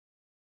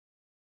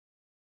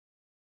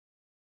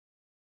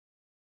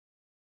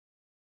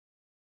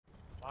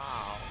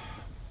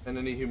And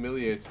then he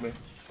humiliates me.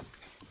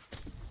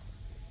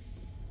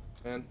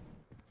 And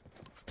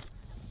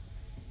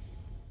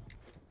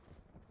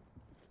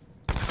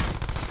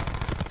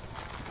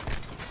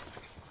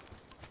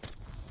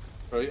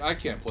bro, I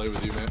can't play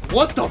with you, man.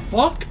 What the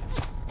fuck?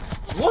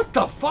 What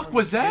the fuck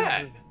was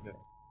that?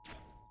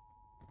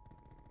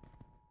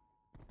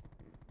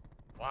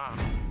 Wow.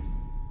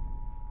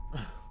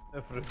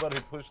 Everybody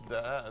pushed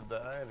the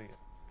area.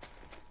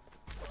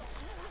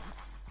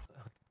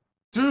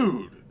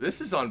 Dude, this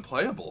is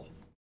unplayable.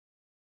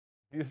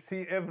 You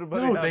see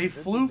everybody. No, they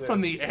flew from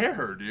the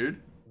air,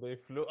 dude. They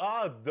flew.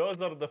 Ah, those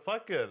are the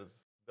fuckers.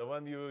 The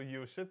one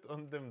you shit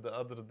on them the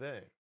other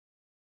day.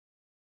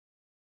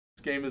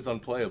 This game is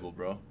unplayable,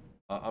 bro.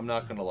 I'm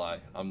not gonna lie.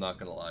 I'm not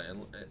gonna lie.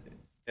 And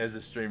as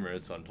a streamer,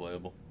 it's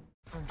unplayable.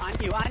 On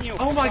you.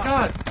 Oh my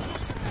god!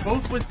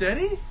 Both with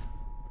Denny?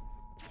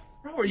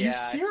 Bro, are you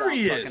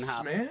serious,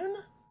 man?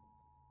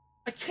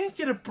 I can't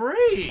get a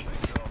break.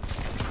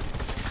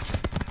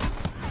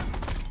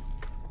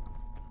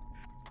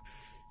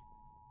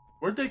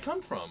 Where'd they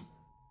come from?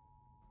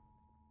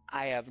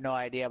 I have no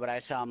idea, but I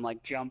saw him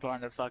like jump on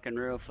the fucking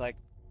roof. Like,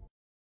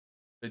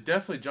 they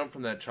definitely jumped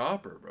from that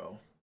chopper, bro.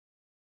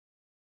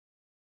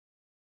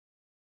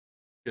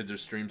 Kids are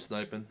stream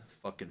sniping.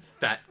 Fucking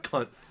fat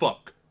cunt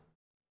fuck.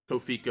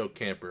 Kofiko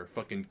camper.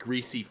 Fucking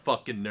greasy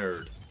fucking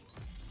nerd.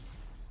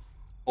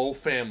 Whole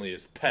family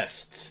is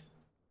pests.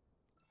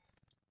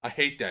 I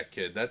hate that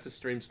kid. That's a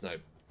stream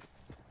snipe.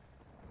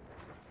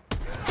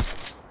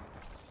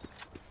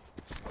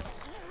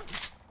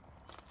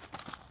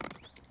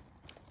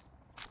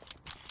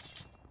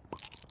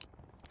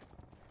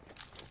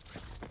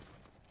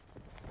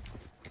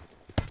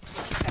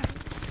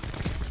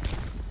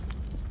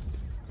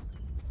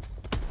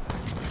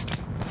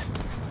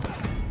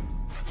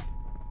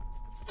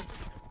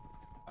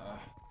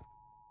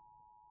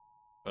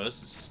 Oh,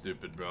 this is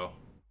stupid, bro.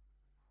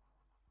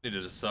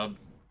 Needed a sub.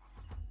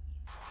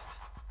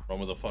 Run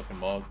with a fucking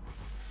mug.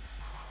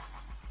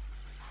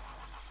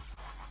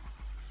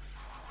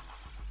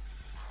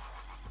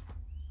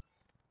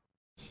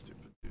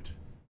 Stupid, dude.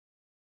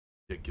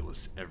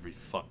 Ridiculous every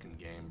fucking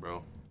game,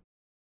 bro.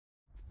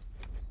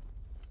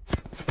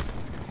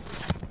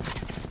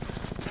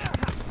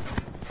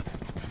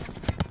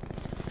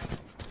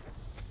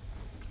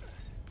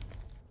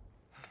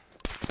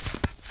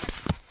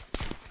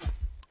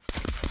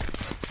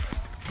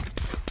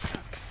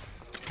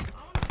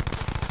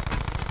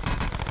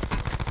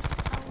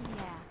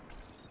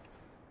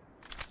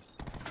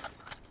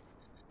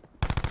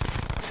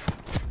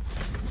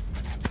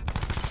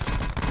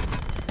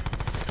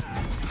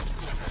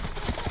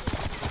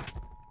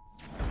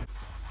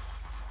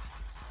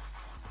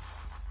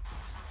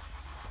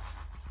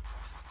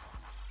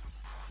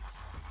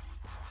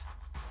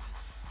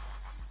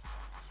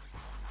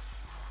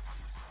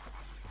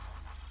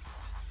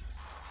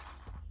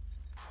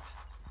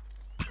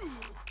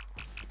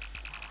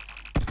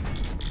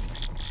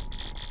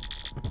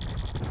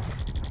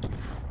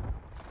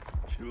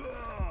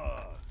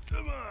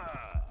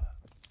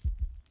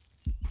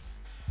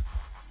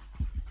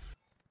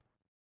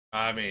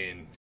 I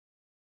mean,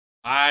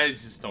 I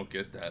just don't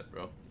get that,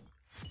 bro.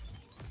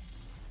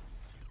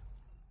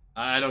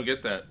 I don't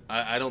get that.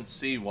 I don't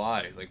see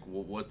why. Like,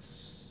 what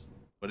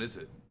is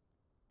it?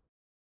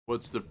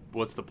 What's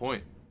the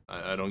point?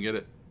 I don't get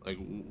it. Like,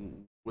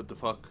 what the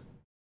fuck?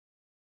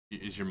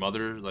 Is your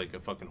mother like a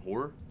fucking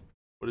whore?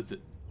 What is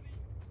it?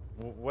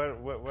 Where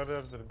are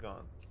they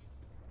gone?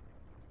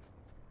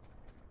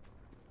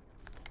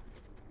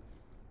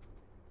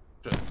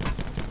 Shit.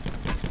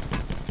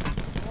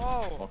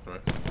 whoa! Walked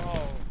right.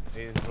 Whoa!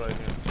 He's right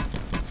here.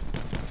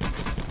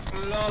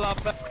 Lola,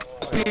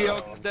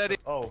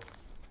 Oh,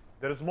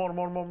 there's more.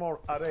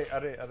 Array.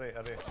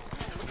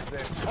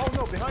 Oh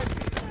no, behind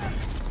me.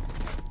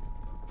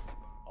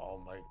 Oh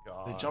my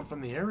god. They jump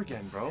from the air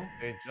again, bro.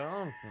 They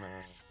jump,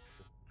 man.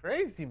 It's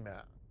crazy,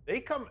 man. They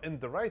come in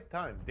the right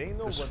time. They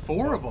know. There's what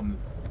 4 of them.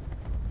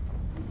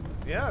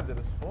 Yeah, there's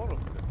 4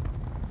 of them.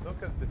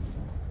 Look at this.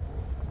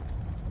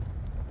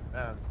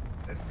 Man,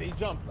 they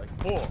jump like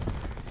 4.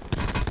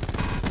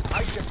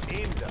 I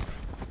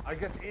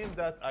get aimed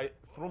at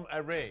from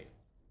array.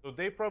 So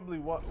they probably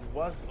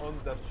was on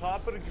the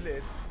chopper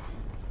glitch.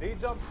 They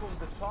jump from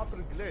the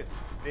chopper glitch.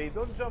 They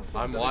don't jump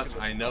from I'm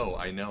watching. I know,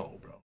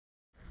 bro.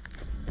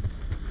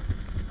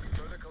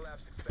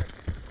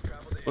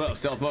 Well,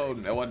 stealth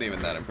mode, it wasn't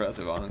even that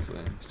impressive, honestly.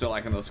 Still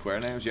liking those square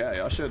names? Yeah,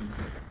 y'all should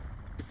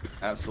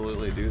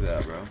absolutely do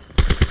that, bro.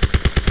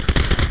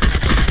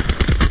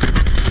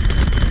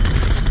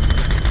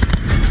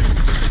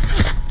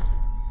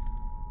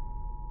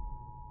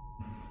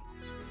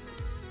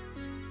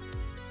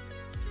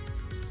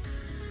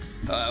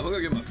 We'll go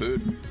get my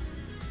food.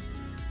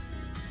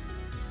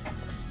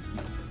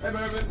 Hey,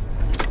 Mervin.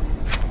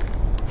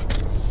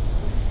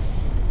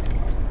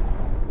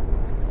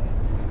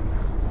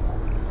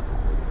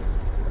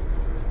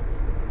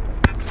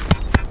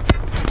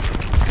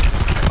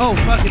 Oh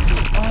fuck!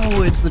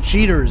 It's the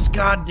cheaters.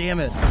 God damn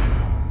it!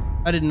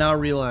 I did not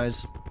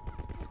realize.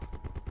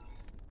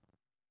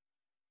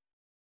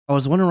 I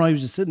was wondering why he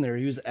was just sitting there.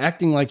 He was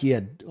acting like he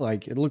had,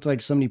 like, it looked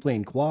like somebody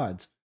playing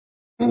quads.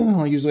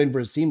 Like he was waiting for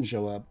his team to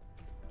show up.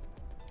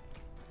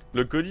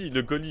 Le colis,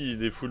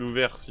 il est full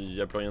ouvert s'il n'y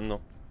a plus rien dedans.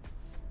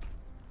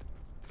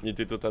 Il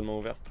était totalement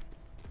ouvert.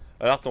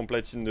 Alors ton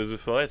platine de The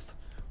Forest.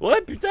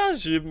 Ouais putain,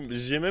 j'y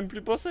ai même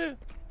plus pensé.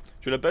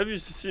 Tu l'as pas vu,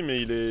 si,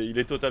 mais il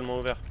est totalement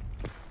ouvert.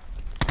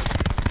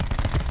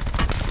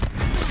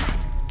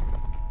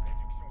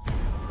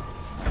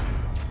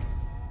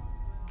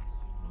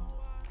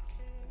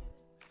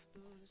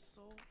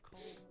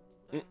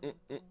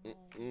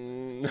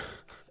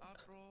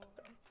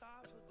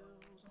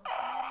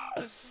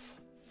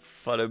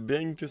 Fallait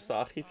bien que ça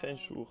arrive un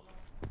jour.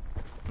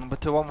 Number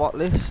 2 on what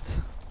list?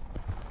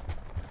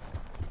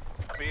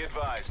 Be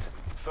advised.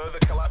 Further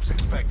collapse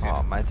expected.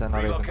 Oh mate, they're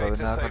not even going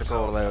there. I've got to go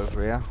all the way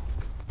over here.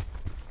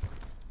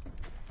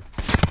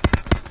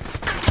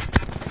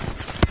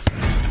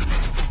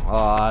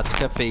 Oh, it's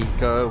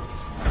kofiko.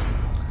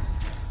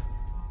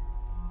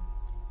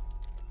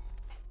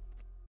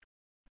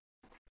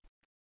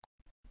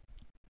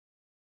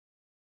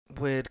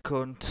 Weird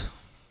cunt.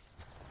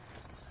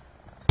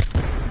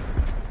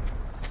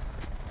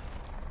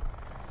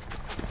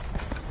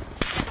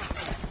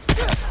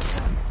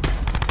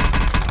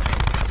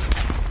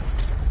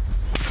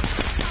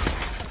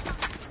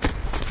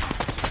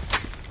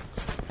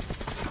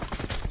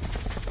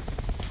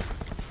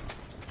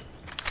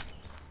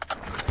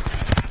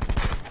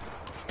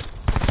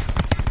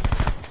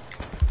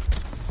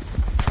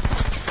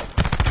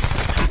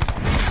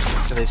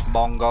 This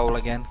Mongol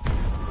again.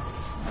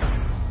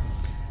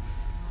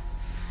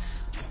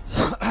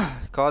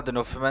 God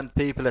enough, man.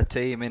 People are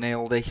teaming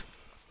Hildy.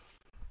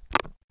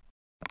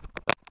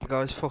 The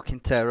guy's fucking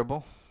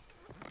terrible.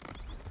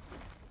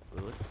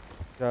 Really?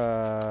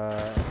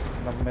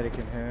 Another medic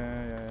in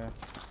here. Yeah.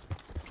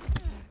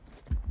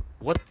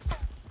 What?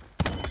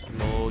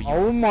 No, you.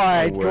 Oh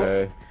my No god!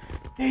 way.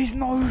 There's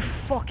no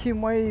fucking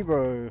way,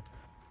 bro.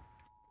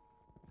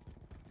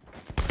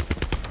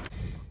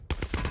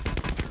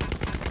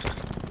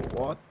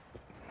 What?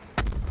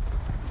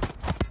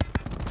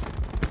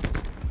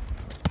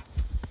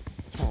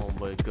 Oh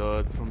my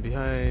god, from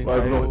behind.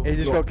 Like, no, He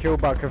just no. got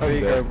killed by dead.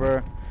 Kofiko,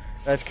 bro.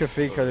 That's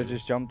Kofiko that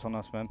just jumped on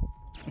us, man.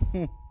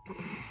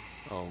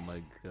 Oh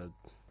my god.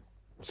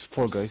 It's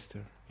 4 guys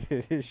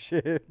there.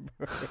 Shit,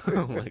 bro.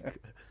 Oh my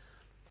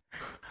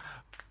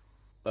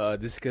god.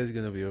 This guy's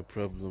gonna be a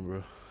problem,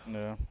 bro.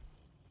 Yeah.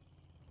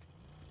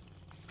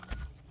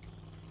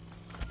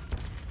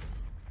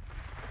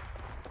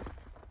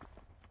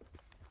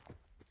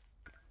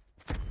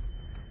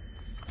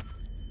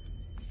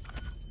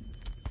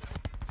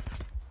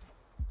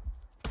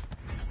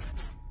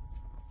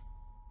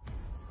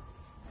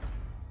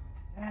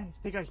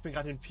 Digga, ich bin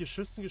gerade in 4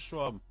 Schüssen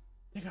gestorben.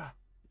 Digga,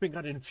 ich bin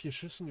gerade in 4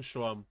 Schüssen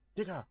gestorben.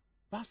 Digga,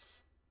 was?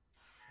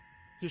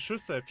 4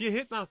 Schüsse, 4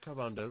 Hitmarker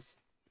waren das.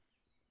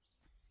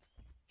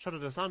 Schau dir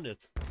das an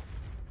jetzt.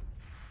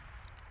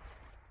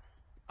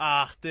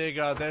 Ach,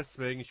 Digga,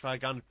 deswegen, ich war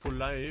gar nicht full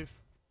live.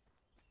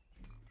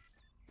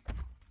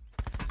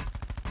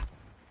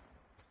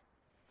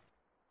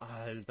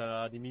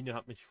 Alter, die Mine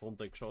hat mich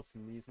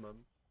runtergeschossen, mies,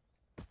 Mann.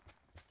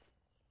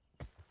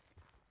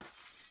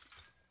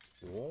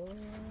 Oh.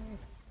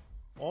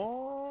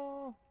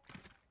 Oh.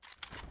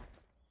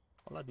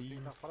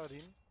 Paladin.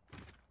 Paladin.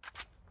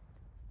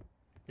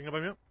 Finger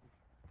bei mir.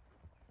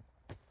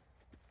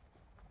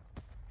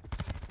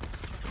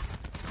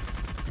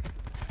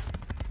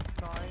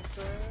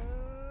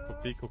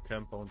 Kofiko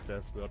Camper und der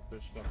ist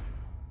Wordfish da.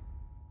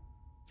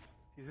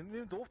 Die sind in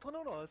dem Dorf drin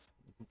oder was?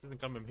 Die sind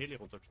gerade mit dem Heli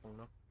runtergesprungen,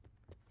 ne?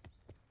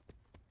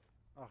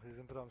 Ach, die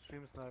sind wieder am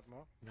Stream snipen,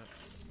 ne? Ja.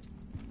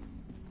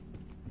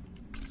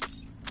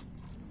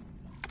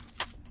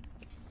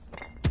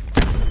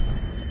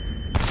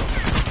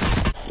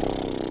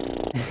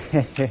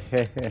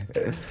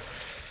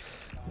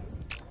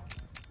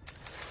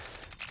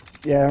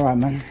 Yeah, alright,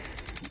 man.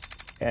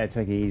 Yeah,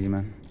 take it easy,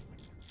 man.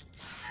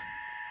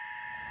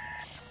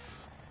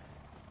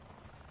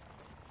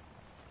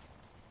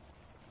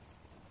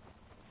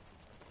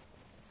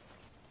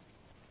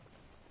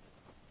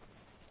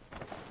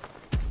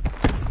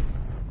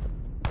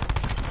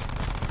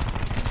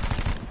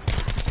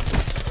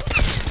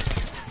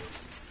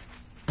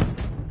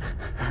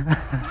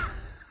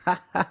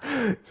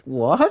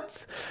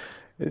 What?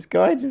 This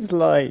guy just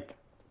like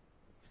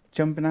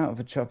jumping out of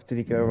a chopper. Did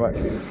he go right?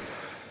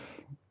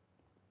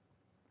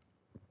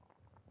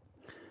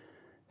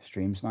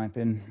 Stream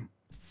sniping.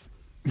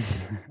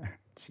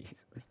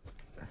 Jesus.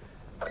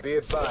 Be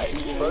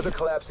advised. Further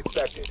collapse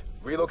expected.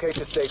 Relocate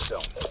to safe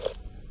zone.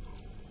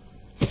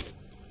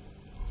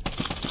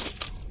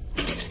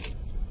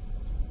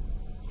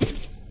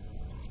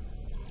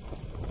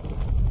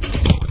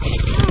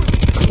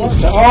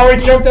 Oh,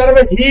 he jumped out of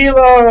a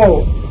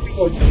helo!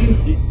 Oh,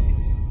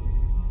 GG's.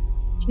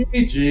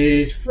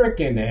 GG's.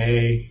 Frickin'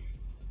 A.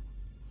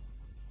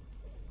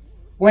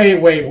 Wait.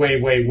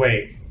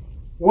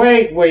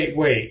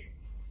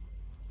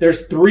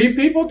 There's 3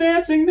 people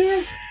dancing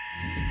there?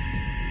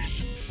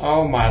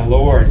 Oh my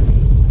lord.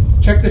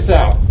 Check this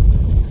out.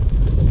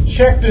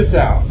 check this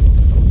out.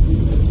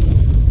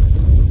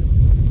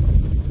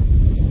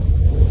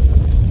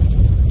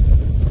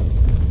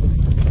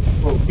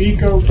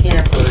 Kofiko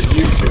camper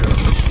YouTube.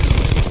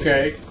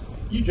 Okay,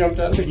 you jumped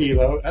out of the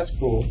helo. That's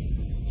cool.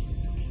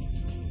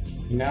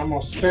 Now I'm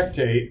gonna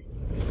spectate,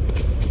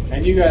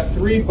 and you got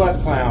 3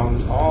 butt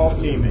clowns all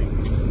teaming.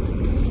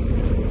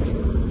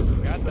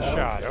 Got the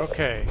shot.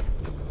 Okay.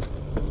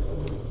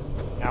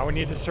 Now we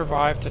need to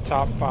survive to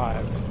top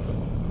 5.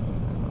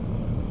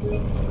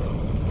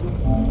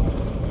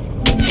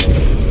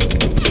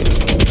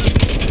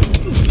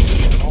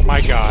 Oh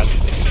my god.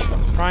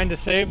 Trying to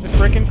save the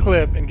frickin'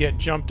 clip and get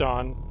jumped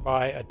on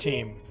by a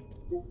team.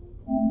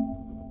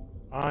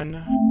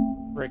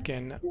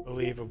 Unfrickin'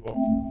 believable.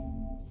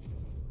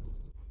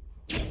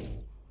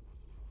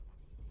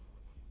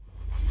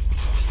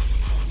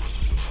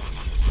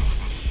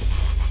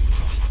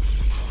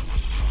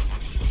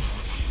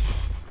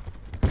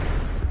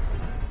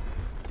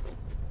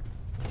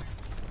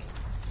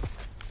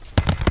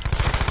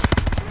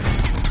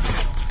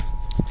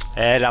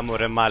 Έλα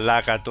μωρέ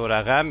μαλάκα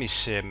τώρα,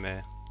 γάμισε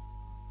με.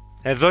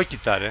 Εδώ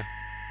κοίτα ρε.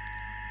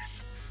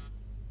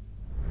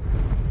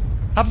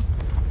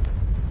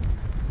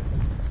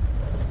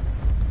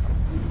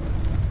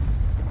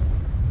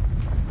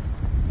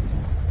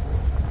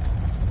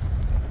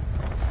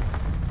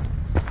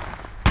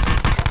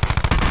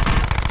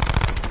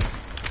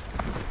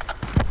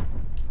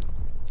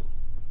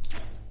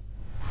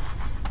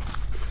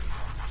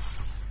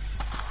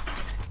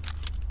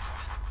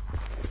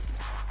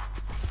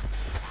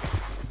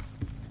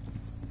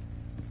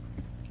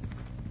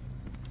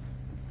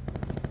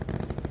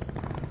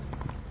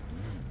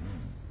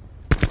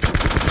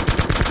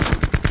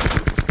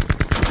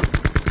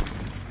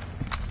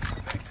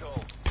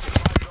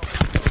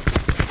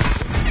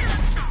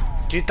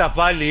 Κοίτα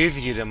πάλι οι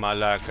ίδιοι ρε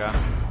μαλάκα.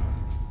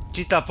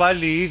 Κοίτα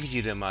πάλι οι ίδιοι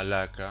ρε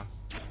μαλάκα.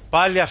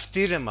 Πάλι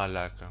αυτοί ρε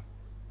μαλάκα.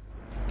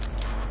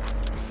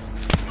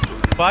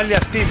 Πάλι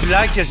αυτοί οι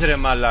βλάκες ρε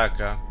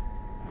μαλάκα.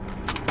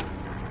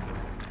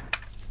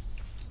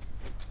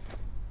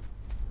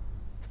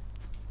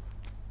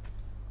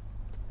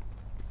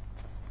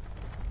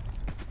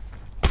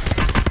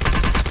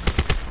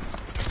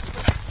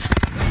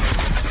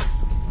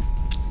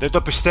 Δεν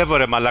το πιστεύω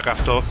ρε μαλάκα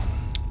αυτό.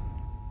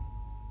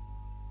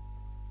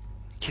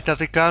 Κοίτα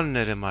τι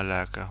κάνουνε ρε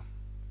μαλάκα.